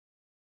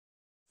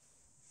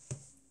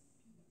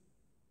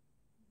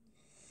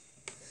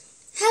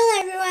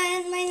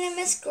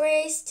God's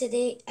grace,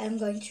 today I'm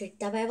going to read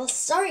the Bible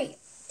story.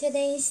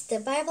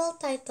 The Bible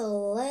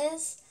title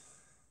is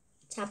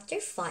Chapter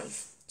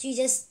 5.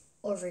 Jesus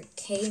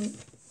overcame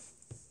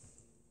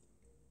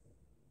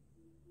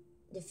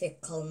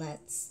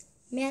difficulties.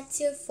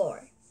 Matthew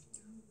 4.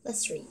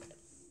 Let's read.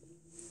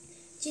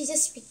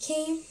 Jesus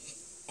became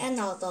an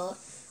adult,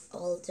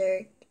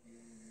 older,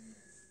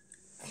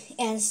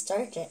 and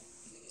started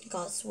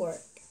God's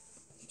work.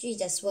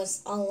 Jesus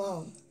was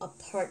alone,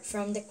 apart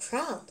from the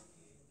crowd,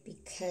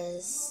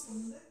 because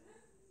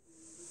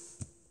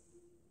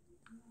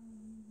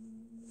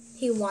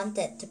he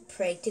wanted to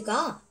pray to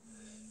God.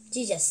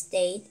 Jesus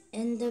stayed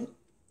in the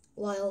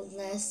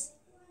wilderness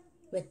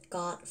with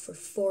God for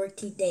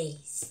 40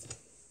 days.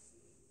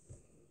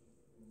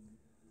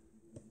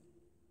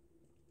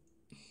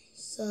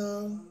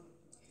 So,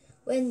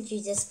 when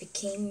Jesus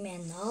became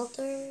an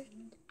elder,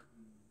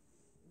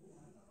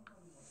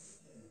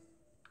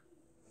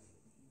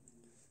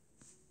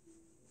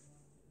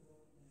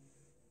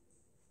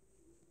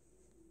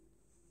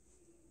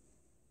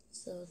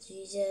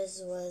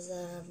 Jesus was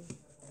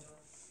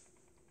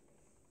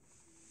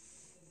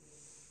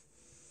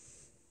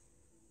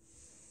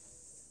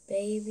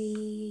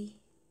baby,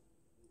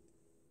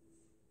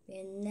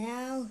 and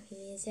now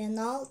he's an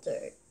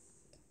elder.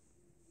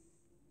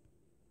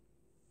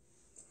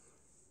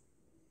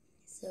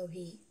 So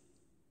he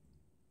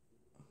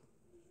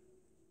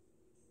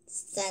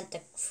sent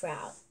a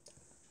crowd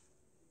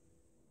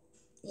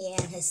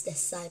and his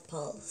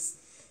disciples,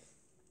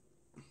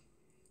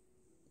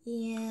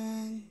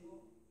 and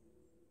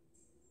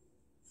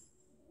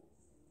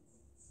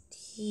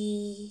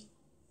he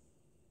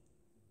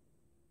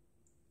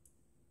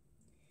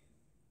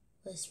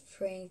was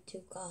praying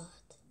to God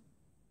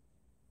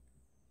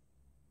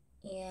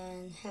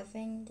and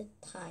having the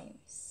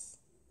times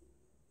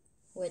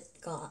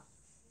with God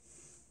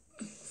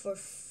for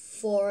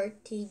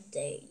 40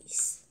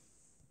 days.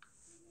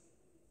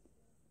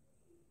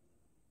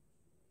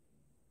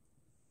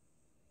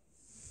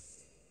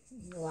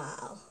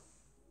 Wow.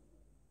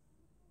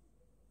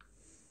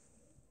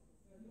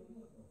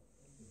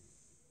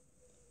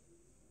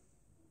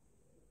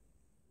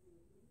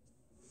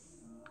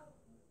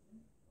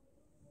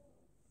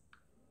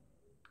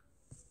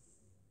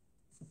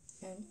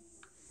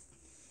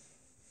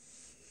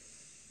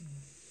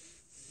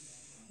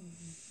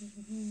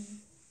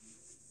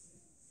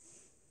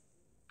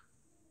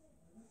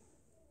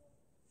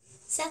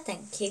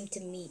 Satan came to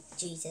meet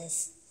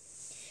Jesus.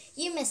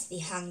 "You must be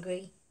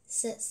hungry,"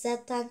 said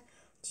Satan.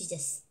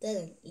 Jesus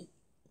didn't eat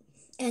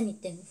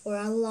anything for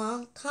a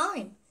long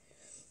time.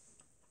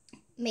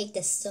 "Make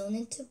the stone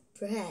into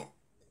bread,"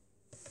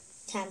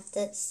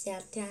 tempted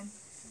Satan.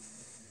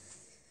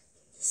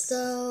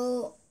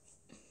 So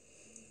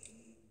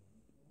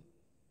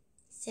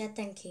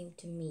Satan came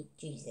to meet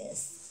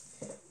Jesus.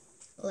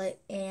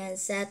 And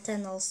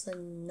Satan also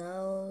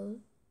knows.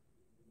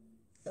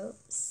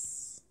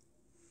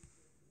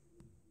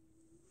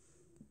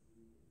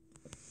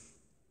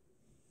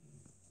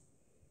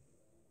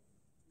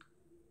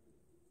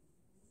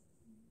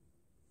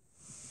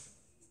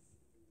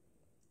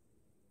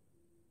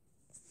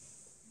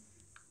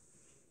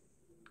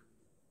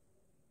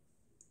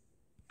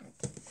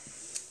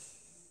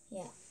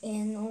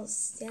 And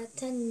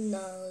Satan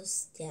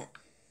knows that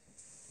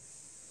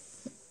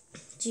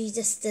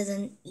Jesus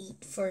didn't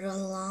eat for a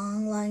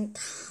long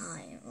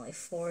time, like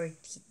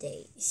 40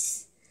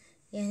 days.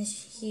 And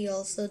he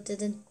also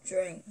didn't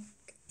drink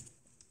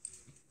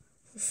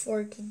for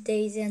 40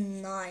 days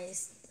and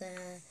nights.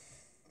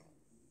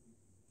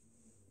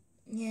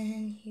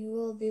 And he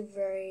will be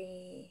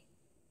very,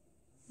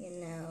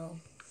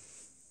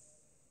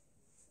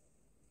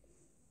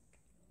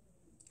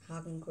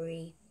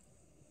 hungry.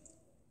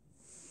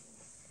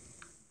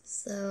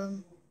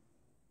 So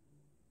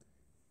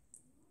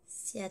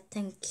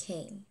Satan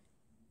came.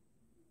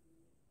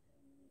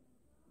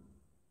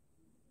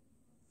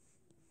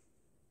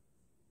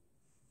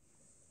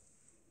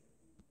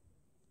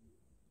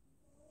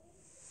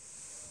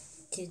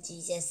 To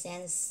Jesus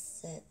and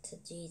said to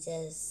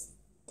Jesus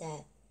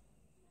that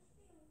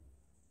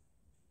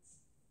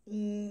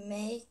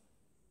make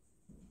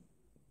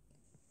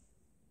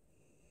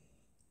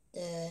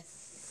the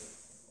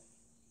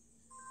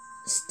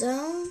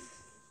stone.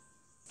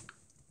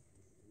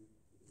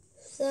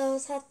 So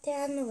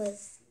Satan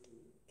was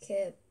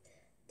kept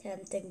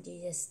tempting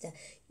Jesus that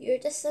you're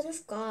the Son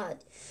of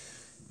God.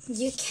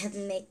 You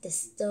can make the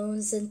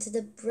stones into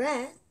a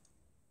bread.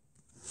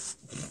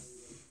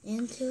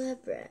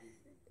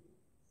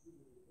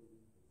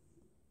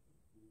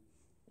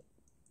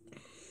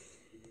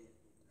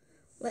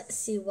 Let's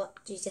see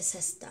what Jesus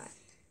has done.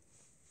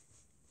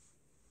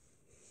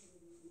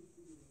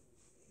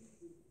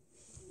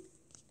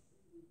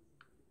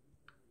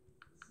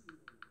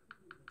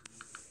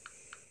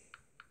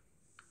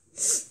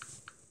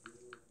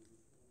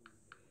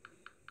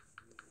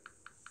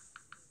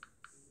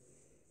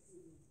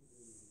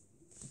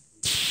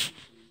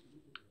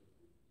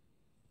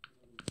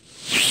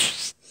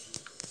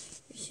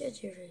 We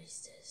should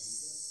erase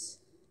this.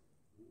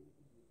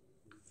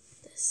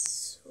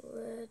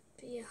 would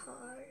be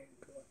hard.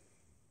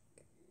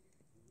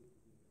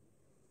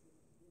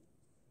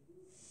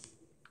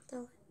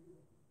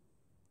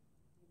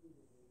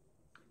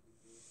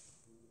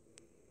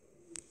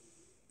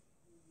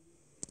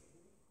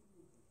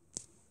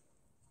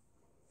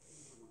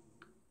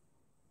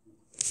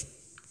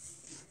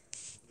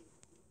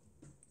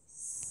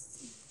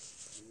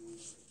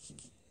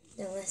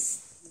 Now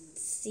let's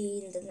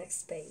see in the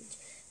next page.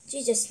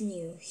 Jesus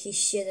knew he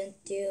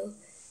shouldn't do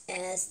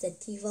as the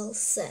devil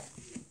said.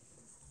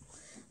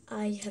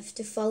 I have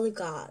to follow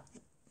God.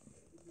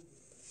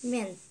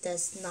 Man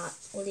does not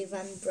live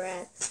on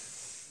bread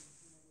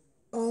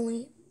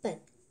only, but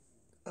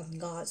on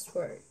God's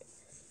word,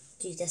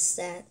 Jesus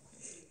said.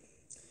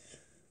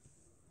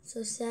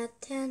 So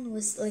Satan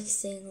was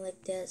saying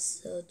like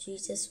this. So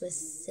Jesus was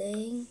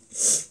saying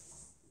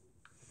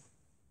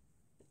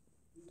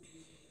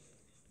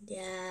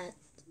that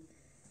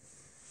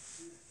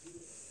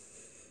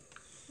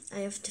I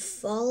have to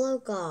follow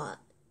God.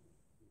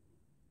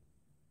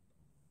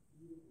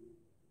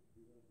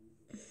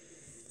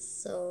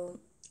 So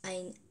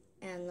I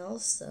know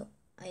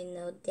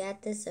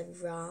that is a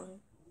wrong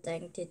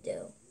thing to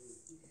do.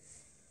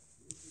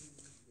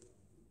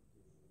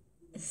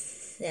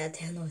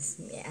 Satan was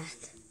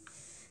mad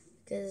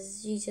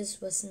because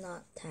Jesus was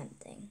not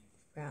tempting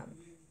from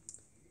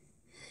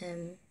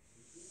him.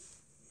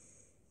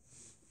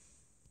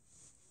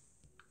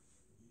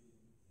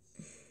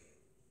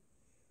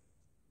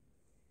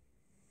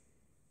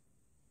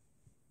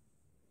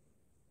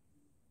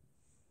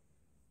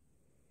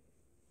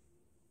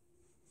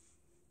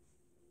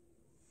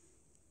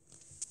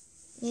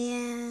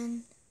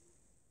 And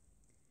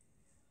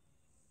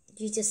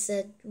Jesus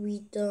said we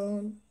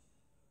don't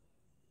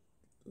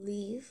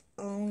live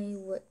only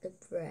with the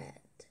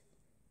bread.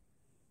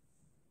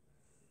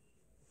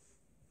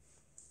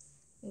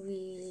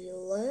 We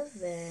live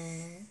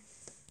in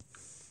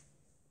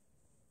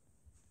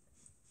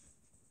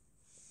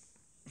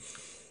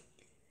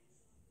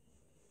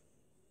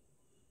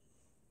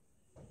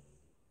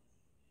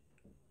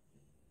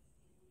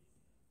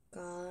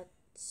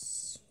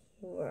God's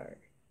word.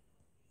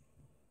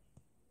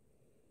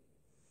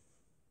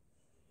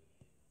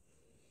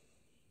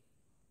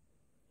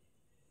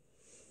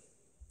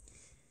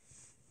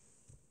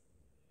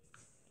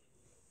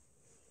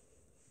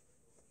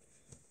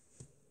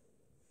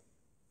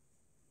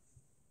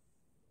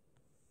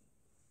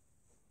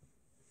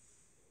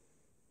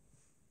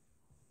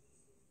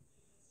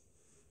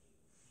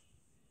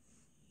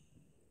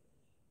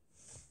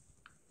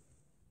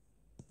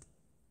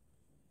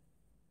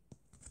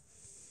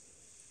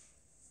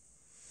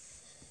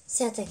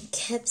 Satan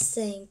kept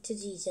saying to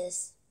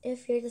Jesus,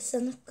 if you're the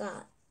Son of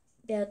God,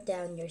 bow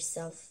down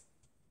yourself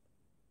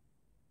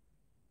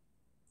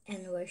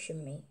and worship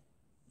me.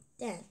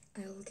 Then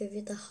I will give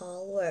you the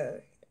whole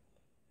world.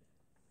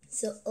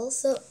 So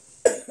also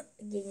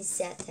against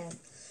Satan.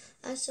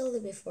 Actually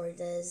before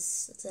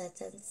this,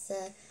 Satan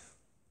said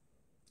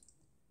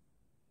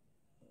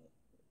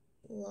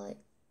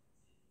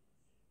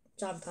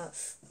jump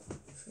off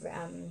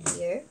from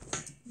here.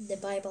 The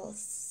Bible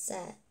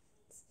said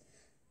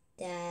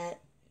that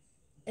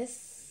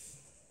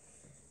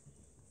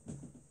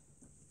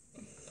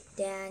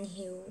then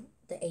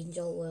the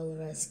angel will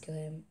rescue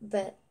him.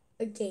 But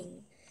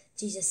again,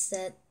 Jesus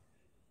said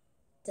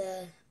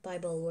the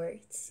Bible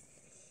words.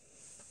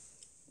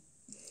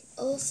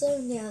 Also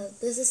now,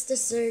 this is the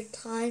third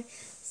time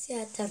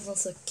Satan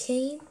also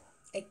came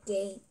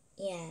again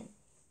and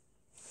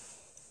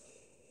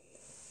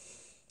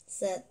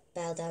said,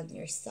 bow down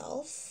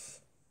yourself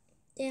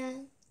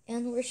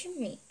and worship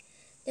me.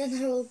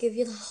 Then I will give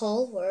you the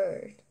whole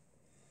world.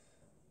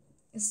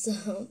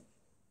 So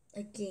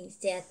again,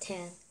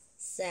 Satan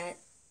said,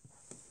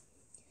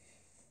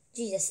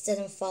 Jesus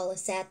didn't follow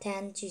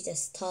Satan.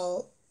 Jesus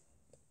told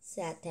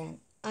Satan,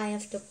 I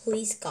have to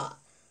please God.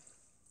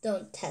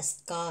 Don't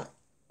test God,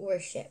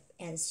 worship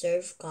and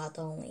serve God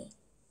only.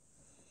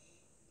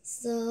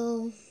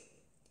 So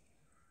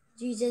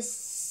Jesus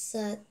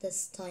said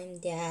this time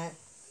that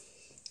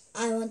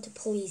I want to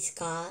please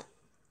God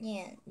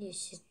and you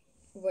should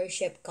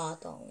worship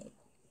God only.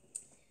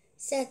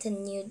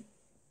 Satan knew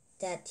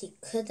that he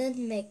couldn't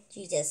make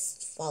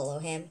Jesus follow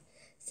him.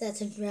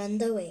 Satan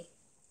ran away.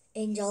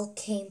 Angel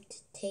came to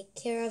take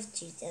care of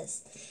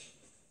Jesus.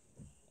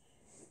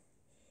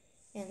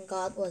 And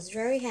God was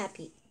very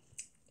happy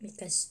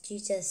because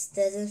Jesus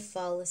didn't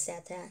follow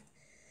Satan.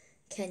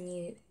 Can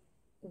you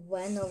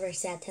win over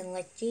Satan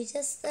like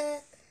Jesus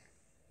did?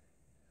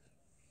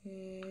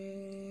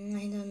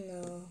 I don't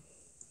know.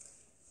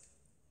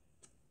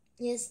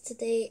 Yes,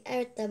 today I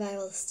read the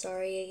Bible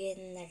story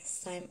again.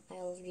 Next time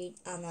I'll read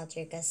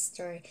another good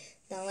story.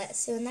 Then let's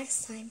see you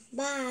next time.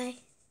 Bye.